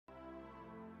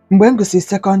Mgbe m gụsịrị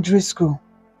secondary school,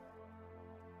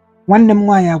 nwanne m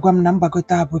nwaanyị agwa m na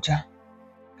mgbagote Abuja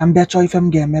ka m bịa chọọ ife m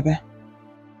ga-emebe.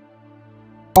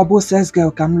 Ọ bụ sex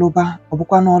girl ka m lụba, ọ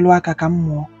bụkwa n'ọlụ aka ka m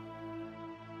mụọ.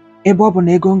 Ebe ọ bụ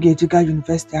na ego m ga-eji gaa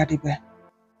university adịbe.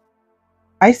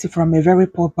 I si from a very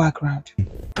poor background.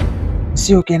 Si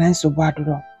oke na nsogbu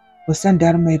adịrọ, o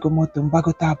sendịara m ego moto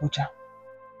mgbagote Abuja.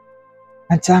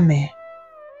 Anta mee,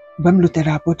 mgbe m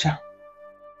lutere Abuja,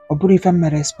 ọ bụrụ ife m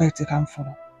mere expect ka m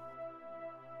fụrụ.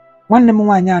 Nwanne m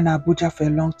nwaanyị a na Abuja for a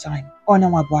long time.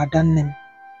 Ọnyanwa bụ ada nne m.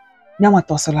 Nyanwa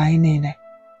tọsara anyị niile.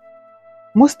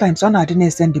 Most times ọ na-adị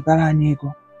na-esendibara anyị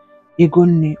ego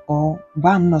nri, or mgbe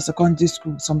m nọ secondary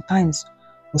school, sometimes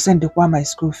o sendikwa my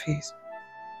school fees.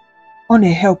 Ọ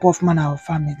na-help ọfụma na our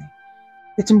family.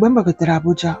 Etu mgbe m gbagotere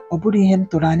Abuja, ọ bụrụ ihe m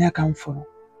tụrụ anya ka m fụrụ.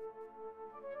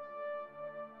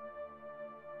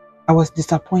 I was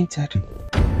disappointed.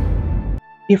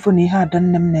 Ịfụ na ihe ada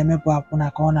nne m na-eme bụ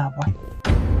akwụna ka ọ na-agba.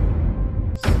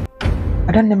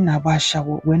 Ada nne m na-agba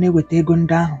ashawoo wee na-eweta ego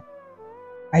ndị ahụ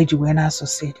anyị ji wee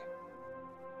na-asọsid.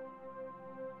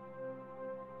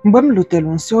 Mgbe m lutelu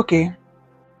nsi oke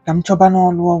ka m chọba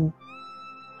n'ọlụ ọgwụ.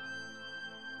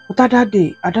 Ụtada day,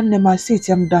 ada nne m asị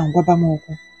m down gwaba m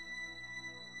okwu.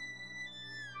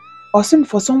 Ọ sị m,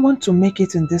 for someone to make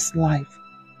it in this life,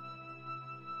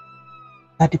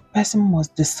 that the person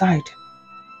must decide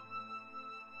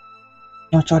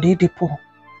na ọ chọrọ ịdị poor,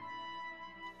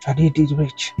 chọrọ ịdị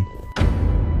rich.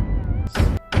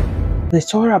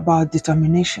 It's all about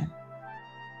determination.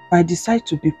 If I decide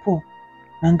to be poor,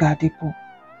 na nga adị poor,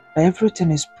 that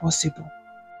everything is possible.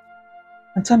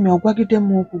 And tell me, gwagide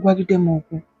m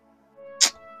okwu.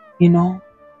 You know,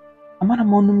 amara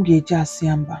m ọnụ m ga-eji asị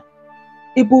ya mba.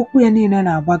 Ebe okwu ya niile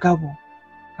na-agbaga bụ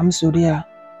ka m soro ya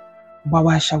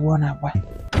gbawa ashawoo na-agba.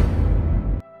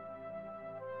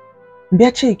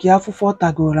 Mbịa cheki afụfụ ọ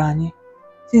tagoro anyị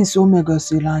since o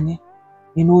megosiri anyị,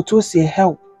 otu o si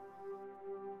help.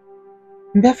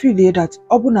 Mbịa feel that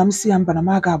ọ bụ na m si ya mba na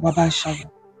m ga-agbaba ashawoo,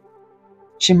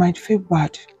 she might feel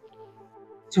bad.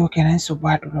 Si oke na nsogbu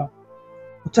adịrọ.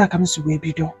 Otu a ka m si wee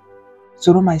bido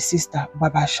soro my sister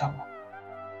gbaba ashawoo.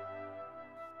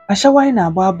 Ashawoo anyị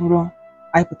na-agba abụrụ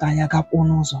anyị pụta anya gakwuo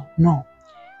n'ụzọ. No.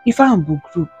 Ife ahụ bụ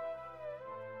group.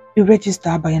 You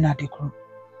register abanye na the group.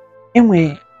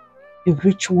 Enwere a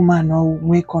rich woman or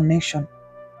nwee connection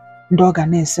ndị ọ ga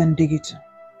na-ese ndị gị to.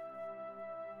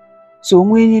 So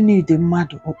onwe onye need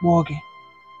mmadụ ọkpọọ gị,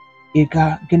 ị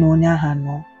ga gị na onye ahụ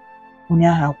nọ, onye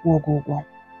ahụ akwụọ gị ụgwọ,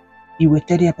 i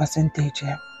wetere ya percentage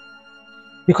ya.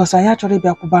 Because anyị achọrọ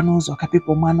ịbịa kwụba n'ụzọ ka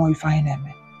people ma know ife anyị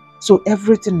na-eme. So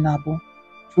everything na-abụ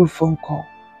through phone call.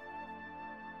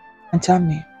 And tell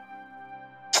me,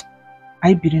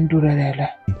 I biri ndụ rere ere.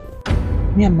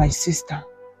 Me and my sister,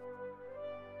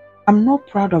 I'm not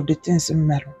proud of the things in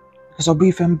meru because I'll be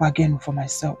even bargain for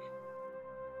myself.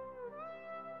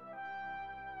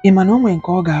 Ịma na o nwere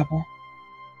nke ọ ga-abụ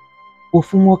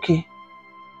ofu nwoke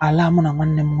ala mụ na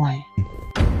nwanne m nwaanyị.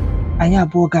 Anyị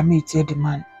abụọ ga meet the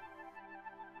man.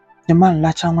 The man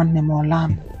lacha nwanne m ọla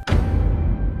m.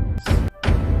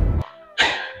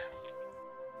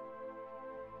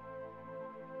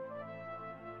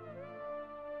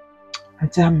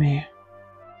 And tell me,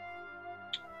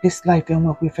 this life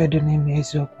enwekwa ife dị n'ime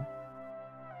eziokwu.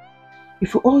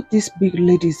 If all these big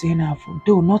ladies in have,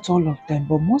 though not all of them,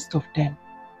 but most of them,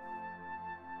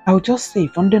 I would just say,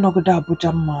 from the nogoda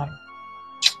Abuja mmarụ.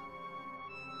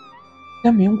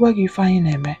 Tell me, ngwa gị ife anyị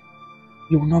na-eme,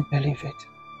 you will not believe it.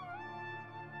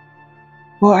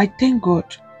 But I thank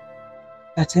God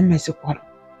that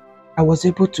I was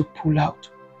able to pull out.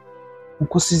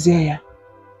 Nkwụsịzie ya,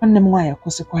 nwanne m nwaanyị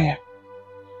akwụsịkwa ya.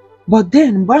 But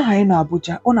then, mgbe ahụ anyị na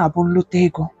Abuja, ọ na-abụ nlụta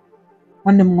ego.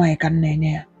 Nwanne m nwaanyị ka m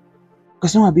na-enye ya.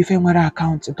 Because nwa bụ ife nwere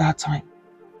account that time.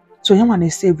 So ya nwa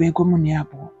na-esave ego m na ya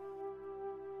abụọ.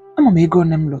 Ama m ego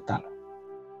one m lụtara.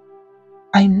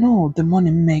 I know the money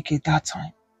m make it that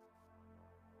time.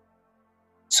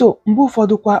 So mgbe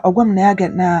ụfọdụ kwa ọgwa m na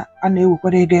ya a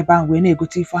na-ewekwara ego ebe ahụ wee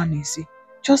na-egote ife a na-esi.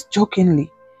 Just jokingly.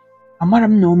 Amara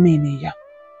m na o mene ya.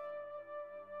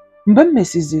 Mgbe m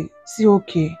mesizi si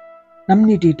okay na m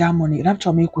need that money, na m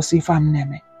chọrọ m ịkwụsị ife a m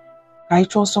na-eme. Ka anyị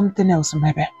chọọ something else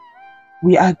mebe.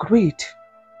 We agreed.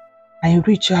 I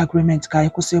reached agreement ka anyị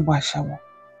kwụsị ịgba ashawoo.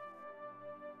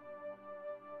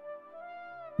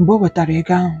 Mgbe o wetara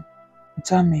ego ahụ,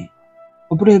 tell me,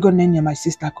 ọ bụrụ ego na-enye my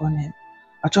sister ka ọ na-eme.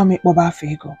 Achọrọ m ịkpọba afọ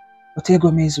ego, otu ego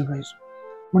m ezuru ezu.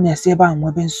 Mụ na esi ebe ahụ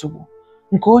nwebe nsogbu.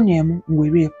 Nke o nye m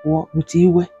were pụọ bute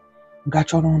iwe ga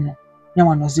chọrọ ụnụ.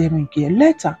 Nyanwa nọziere nke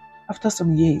later, after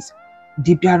some years,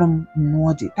 di bịara m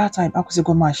nụọ di. That time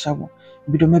akwụsịgo m ashawoo,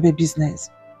 bido mebe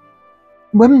business.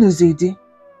 Mgbe m nụzi di,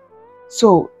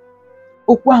 so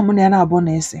okwu ahụ mụ na ya na-abụ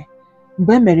na-ese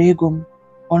mgbe e mere ego m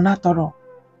ọ natọrọ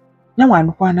ya nwa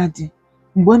anụkwana di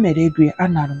mgbe e mere ego ya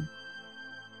anara m.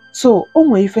 So o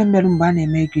nwere ife mmerụ mgbe a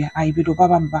na-eme ego ya anyị bido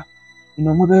baba mba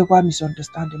nwebekwa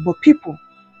misunderstanding, but people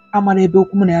amara ebe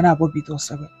okwu mụ na ya na-abụ bido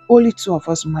sebe. Only two of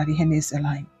us mara ihe na-esela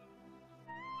anyị.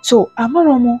 So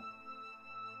amarọ m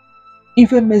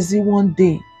ife mezi one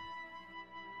day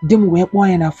di m wee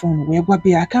kpọọ ya na phone wee gwabe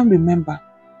ya, I can't remember,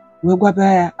 wee gwabe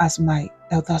ya as my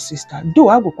elder sister, though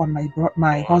agwakwa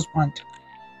my husband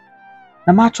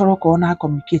na m achọrọ ka ọ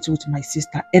na-communicate with my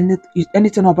sister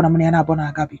anything ọbụla mụ na ya na-abụ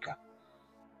na-agabiga,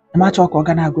 na m achọrọ ka ọ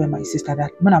ga na-agwa my sister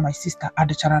that mụ na my sister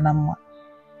adịchara na mma.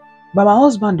 But my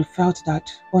husband felt that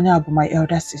onye a bụ my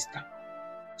elder sister.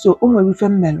 So o nwere ife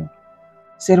mmelụ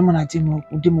sịrị mụ na di m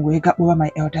okwu, di m wee ga kpọba my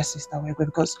elder sister wee gwa,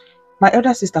 because my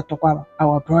elder sister tọkwa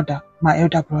our brother, my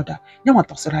elder brother, ya nwa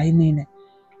tọsịrị anyị niile.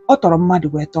 Ọ tọrọ mmadụ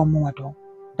wee tọọ mụnwa dọ,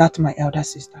 that my elder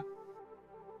sister.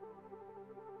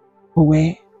 O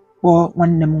wee kpọọ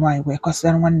nwanne m nwaanyị wee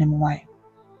kọsịrị nwanne m nwaanyị.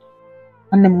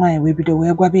 Nwanne m nwaanyị wee bido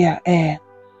wee gwabe ya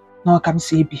na ọ ka m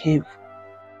si behave,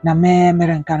 na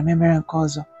mere nke a mere nke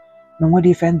ọzọ, na onwere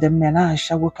ife ndị mme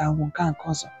na-ashawo ka nwụ nke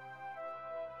ọzọ.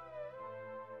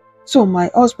 So my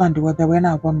husband wee bịa wee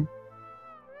na-agwa m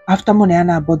after mụ na ya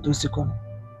na-abụ dozikọrọ,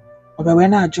 ọ bịa wee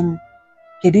na-ajụ m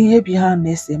kedu ihe bụ ihe a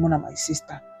na-ese mụ na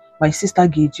my sister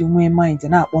ga-eji nwee mind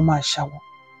na-akpọ m ashawo.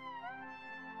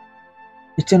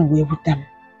 Eten wee wute m.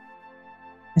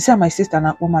 Nsị my sister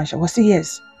na-akpọ m ashawo, sị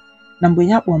yes, na mgbe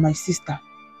ya kpọọ my sister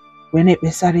wee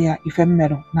na-ekpesara ya ife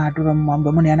mmerụ na-adụrọ mma mgbe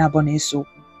mụ na ya na-abụ na-ese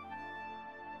okwu,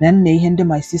 na nne ihe ndị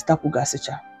my sister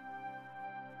kwugasịcha.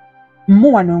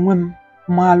 Mụnwa na onwe m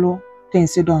maalụ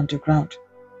things dị on the ground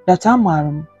that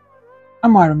amarụ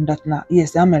m that na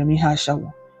yes, amere m ihe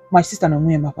ashawo. My sister na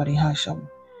onwe ya makwara ihe ashawo.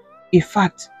 In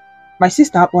fact, my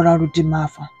sister akpọrọ ọrụ di m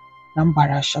afa na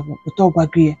mbara ashawo, otu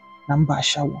ọgwago ya na mba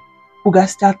ashawo.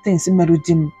 Kwugasịcha things merụ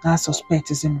di m na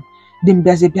suspectzi m, di m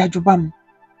bịazie bịa jụba m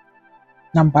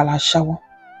na mbara ashawo.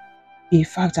 In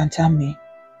fact, anta me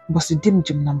mbọsị di m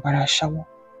ji m na mbara ashawo,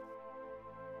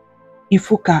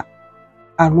 ifu ka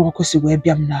arụ ọkụ si wee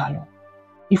bịa m n'alụ,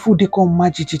 ifu dịka ọmụma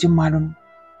jijiji marụ m,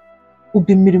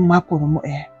 ubi mmiri m mapụrụ m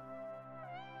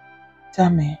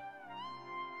tame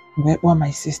wee kpọọ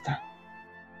my sister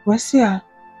wee sị ya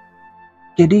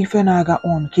kedu ife na-aga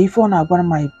on, ka ife ọ na-agwara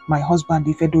my husband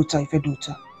ife dị otu ife dị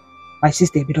otu. My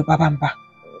sister bido baba mba,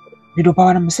 bido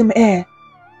babara m sị m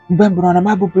mgbe mbụrụ ọ na m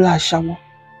abụbụla ashawo,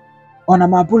 ọ na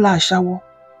m abụla ashawo,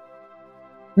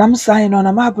 na m sa anyị na ọ na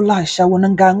m abụla ashawo, na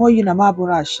nga aṅụ iyi na m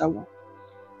abụrụ ashawo.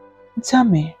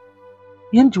 Ntame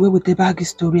ihe m ji wee weta ebe agị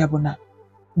story a bụ na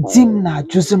di m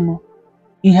na-ajụzi m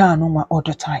ihe anụnwa all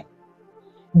the time.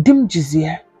 Di m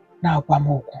jizie na-agwa m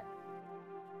okwu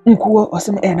nkwuo ọsị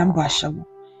m na mbụ ashawo.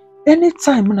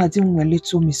 Anytime mụ na di m nwere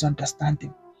little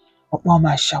misunderstanding, ọ kpọọ m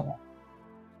ashawo.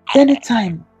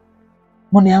 Anytime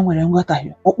mụ na ya nwere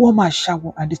nghọtahie, ọ kpọọ m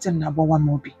ashawo, adịtị na-agbawa m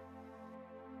obi.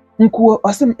 Nkwuo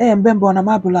ọsị m mgbe mbụ ọ na m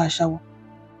abụla ashawo,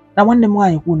 na nwanne m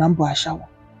nwaanyị kwuru na mbụ ashawo.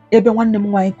 Ebe nwanne m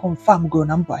nwaanyị confirm go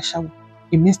na mbụ ashawo,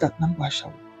 it means that na mbụ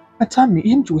ashawo. Ata m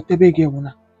ihe m ji weta ebe gị ewu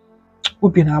na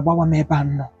obi na-agbawa m ebe a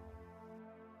nọ.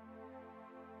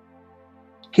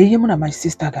 Ka ihe mụ na my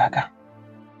sister ga-aga,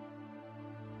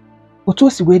 otu o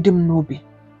si wee dị m n'obi,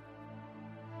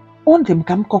 ọ dị m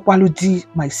ka m kọkwalụ di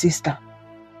my sister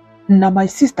na my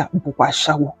sister bụkwa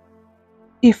ashawo.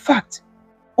 In fact,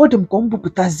 ọ dị m ka ọ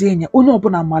mbupụtazie enye onye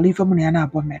ọbụla amala ife mụ na ya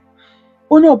na-abụ mere,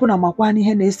 onye ọbụla makwa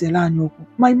n'ihe na-esele anyị okwu.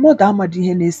 My mother amadị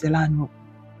ihe na-esele anyị okwu.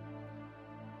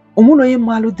 Onwere onye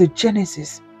malụ the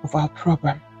genesis of our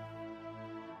problem.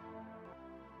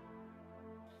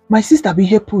 My sister bụ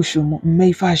ihe push m mme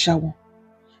ife ashawo.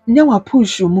 Nyanwa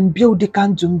push m mbịa ụdị ka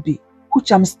ndụ m bi,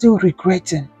 which I'm still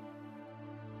regretting.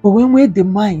 But when we the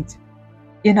mind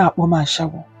ị na-akpọ m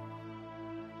ashawo,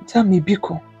 tell me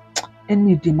biko, I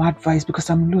need them advice because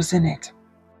I'm losing it.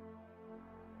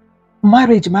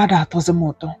 Marriage mada atọzi m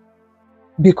ụtọ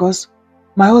because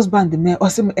my husband me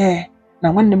ọsị m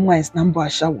na nwanne m nwaanyị si na mbụ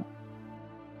ashawo.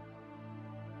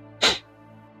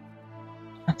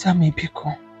 Tell me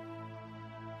biko,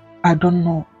 I don't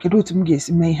know kedu otu m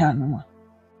ga-esi mee ihe anụnwa.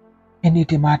 I need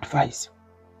them advice.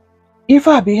 Ife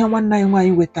a bụ ihe nwanne anyị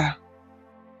nwaanyị weta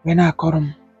wee na-akọrọ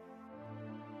m.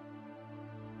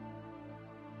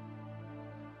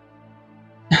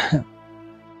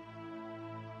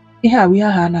 Ihe a bụ ihe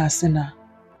ahụ a na-asị na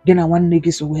gị na nwanne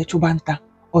gị so wee chụba nta,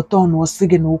 ọtọ na ọsị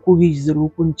gị na ụkwụ gị yiziri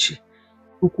ụkwụ nchi,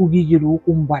 ụkwụ gị yiri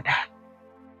ụkwụ mgbada.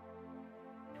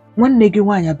 Nwanne gị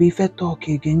nwaanyị bụ ife talk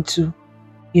against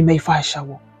ime ife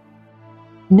ashawo.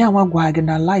 Nyanwa gwa gị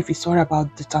na life is all about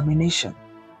determination.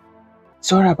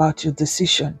 It's all about your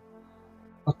decision.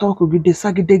 talk gide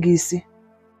sagide gị isi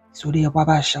soro ya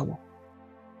gbaba ashawoo.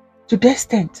 To the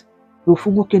extent na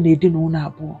ofu nwoke na-edina unu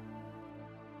abụọ.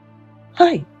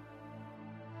 Hi!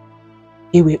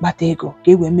 E wee kpata ego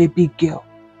ka e wee mee big girl.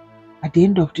 At the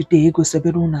end of the day, ego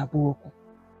sebere unu abụọ okwu.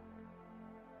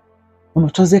 Unu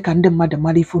chọzie ka ndị mmadụ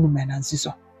mara ife unu mere na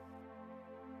nzuzo.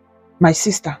 My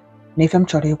sister, na ife m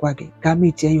chọrọ ịgwa gị, gaa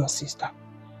meet your sister.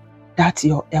 That's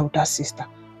your elder sister.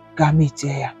 Gaa meet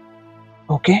ya.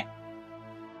 Okay?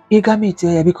 Ị gaa meet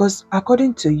ya because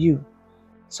according to you,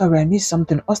 sorry, I missed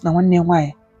something. Ọ sị na nwanne ya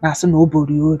nwaanyị na-asị na o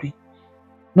bori ori.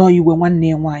 Na iwe nwanne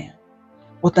ya nwaanyị.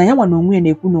 Ụta ya nwa na onwe ya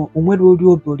na-ekwu na o nwere ori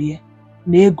o bori ya,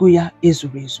 na ego ya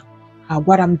ezuru ezu. Ha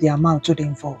gwara m the amount dị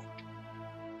involved.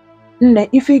 Nne,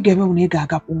 ife ị ga-eme na ị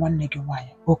ga-agapụ nwanne gị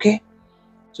nwaanyị, okay?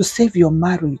 To save your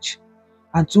marriage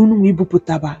and to unu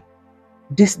ibupụtaba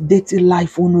this dirty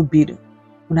life unu biri,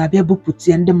 unu abịa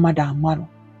bupụta ya ndị mmadụ amarụ.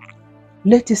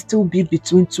 Let it still be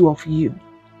between two of you.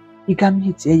 Ị ga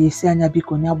meet ya esi anya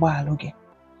biko nya gbaalụ gị.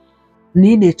 Na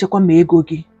ị na-echekwa ma ego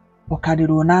gị ọ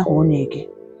karịrị onye ahụ onye gị.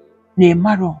 Na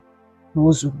ịmarọ na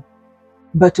o zuru.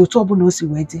 But otu ọbụla o si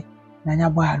wee dị na nya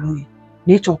gbaalụ gị.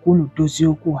 Na ịchọkwa unu dozie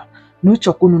okwu a. Na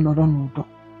ịchọkwa unu nọrọ n'udo.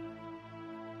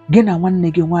 Gị na nwanne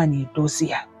gị nwaanyị edozi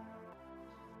ya.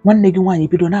 Nwanne gị nwaanyị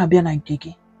bido na-abịa na nke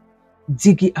gị.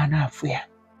 Di gị a na-afụ ya.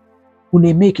 Unu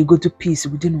emeke go to peace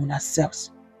within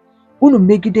yourselves. Unu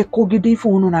megide kọgide ife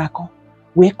unu na-akọ.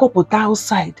 Wee kọpụta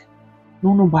outside. Na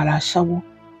unu gbara ashawoo.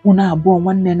 Unu abụọ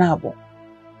nwanne na-abụ.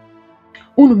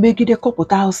 Unu megide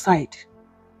kọpụta outside.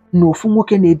 Na ofu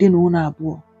nwoke na-edina unu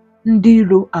abụọ. Ndị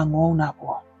iro aṅụọ unu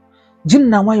abụọ. Di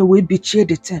na nwanyị wee bichie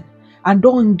the ten. And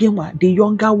don't give the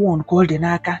younger one called the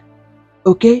n'aka.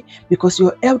 Okay? Because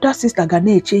your elder sister ga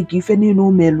na-eche gị ife niile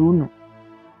o mere unu.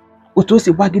 Otu o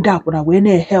si gbagide akwụna wee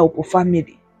na-help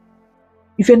family.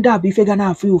 Ife ndị a bụ ife ga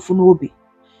na-afụ ya ụfụ n'obi.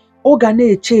 Ọ ga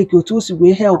na-eche gị otu o si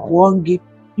wee help gị,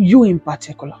 you in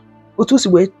particular. Otu o si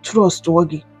wee trust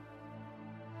gị.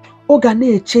 Ọ ga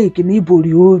na-eche gị na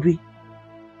ibori ori.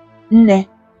 Nne,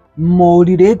 ma o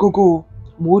riri ego gị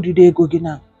ma o riri ego gị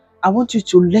na. I want you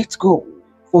to let go.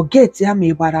 Forget ya ma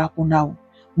ị gbara akwụna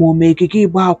ma o mee gị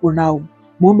ịgba akwụna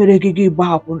ma o mere gị ịgba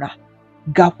akwụna.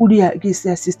 Gakwuru ya gị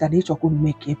say sister na ịchọkwa unu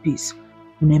make a peace.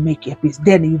 Unu make a peace.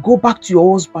 Then you go back to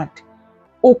your husband.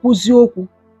 Okwuzi okwu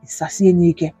ịsasie nye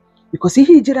ike. Because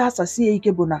ihe ijere asasie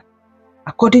ike bụ na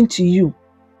according to you,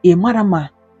 ị mara ma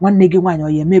nwanne gị nwaanyị ọ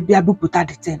ya emebịa bupụta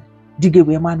the ten. Di gị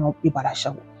wee ma na ị gbara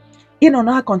ashawoo. Ị nọ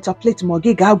na contemplate ma ọ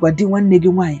gị ga-agwa di nwanne gị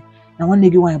nwaanyị na nwanne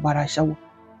gị nwaanyị gbara ashawoo.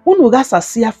 Unu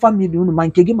ga-asasịa family unu ma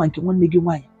nke gị ma nke nwanne gị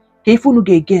nwaanyị. Ka ife unu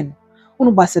ga-egen.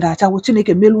 Unu gbasịrị achawoo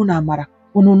Chineke melu unu amara.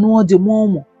 Unu nụọ dị mụọ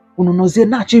ụmụ. Unu nọzie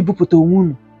na-achọ ibupụta onwe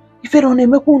unu. Ifere ọ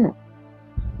na-emekwa unu.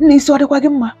 Nna isi ọ dịkwa gị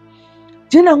mma.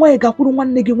 Di na nwaanyị gakwuru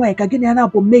nwanne gị nwaanyị ka gị na ya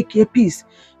na-abụ make a peace.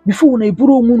 Before unu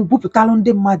eburu onwe unu bupụtalụ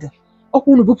ndị mmadụ.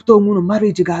 Ọkwa unu bupụta onwe unu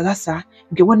marriage ga-aghasa.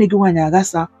 Nke nwanne gị nwaanyị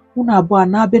aghasa. Unu abụọ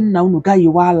na-abịa nna unu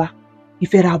ga-yiwa ala.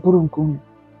 Ifere abụrụ nke unu.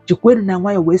 Jikwenu na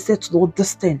nwaanyị wee settle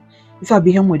this thing. Ife a bụ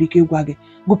ihe m nwere ike ịgwa gị.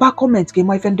 Gụba comment ka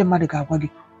ịma ife ndị mmadụ ga-agwa gị.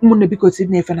 Ụmụnne biko tinye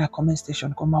na-efe na comment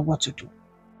section ka ọ ma what to do.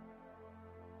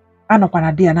 Anọkwa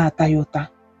na di ya na-ata ya ụta.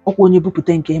 Ọkwa onye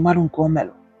bupụta nke ịmarụ nke o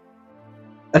melụ.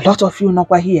 A lot of you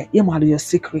nọkwa here, ịmalụ your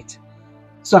secret.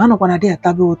 So anọkwa na di ya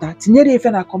tabe ụta. Tinyere ife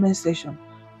na comment section.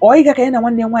 Ọ ịga ka ya na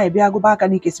nwanne nwaanyị bịa gụba aka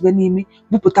n'ikesibe n'imi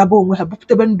bupụtaba onwe ha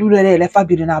bupụtebe ndụ rere ele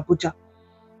fabiri na Abuja.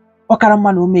 Ọ kara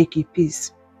mma na o make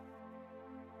peace.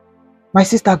 My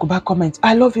sister, go back comment.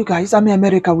 I love you guys. I'm in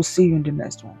America. We'll see you in the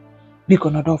next one. Biko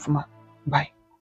nọdụ ọfụma. Bye.